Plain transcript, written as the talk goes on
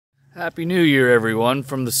Happy New Year, everyone,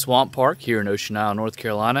 from the Swamp Park here in Ocean Isle, North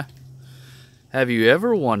Carolina. Have you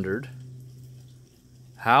ever wondered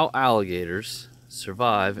how alligators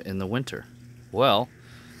survive in the winter? Well,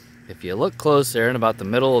 if you look close there in about the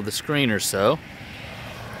middle of the screen or so,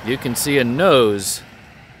 you can see a nose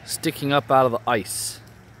sticking up out of the ice.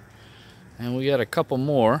 And we got a couple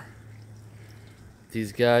more.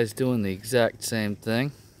 These guys doing the exact same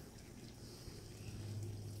thing.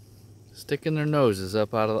 Sticking their noses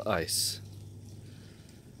up out of the ice.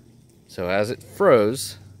 So as it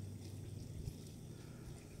froze,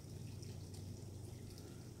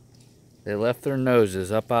 they left their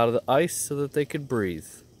noses up out of the ice so that they could breathe.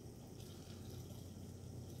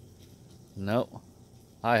 Nope,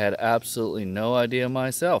 I had absolutely no idea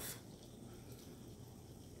myself.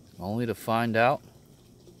 Only to find out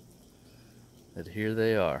that here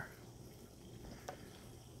they are,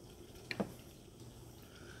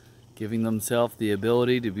 giving themselves the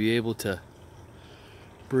ability to be able to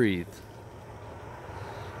breathe,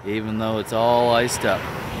 even though it's all iced up.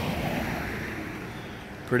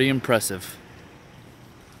 Pretty impressive.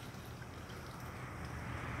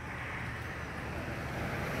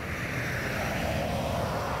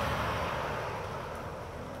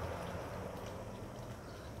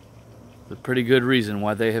 It's a pretty good reason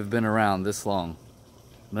why they have been around this long.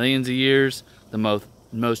 Millions of years, the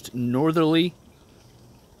most northerly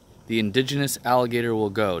the indigenous alligator will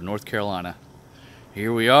go, North Carolina.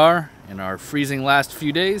 Here we are in our freezing last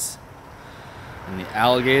few days, and the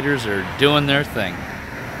alligators are doing their thing.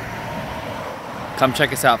 Come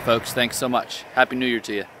check us out, folks. Thanks so much. Happy New Year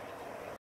to you.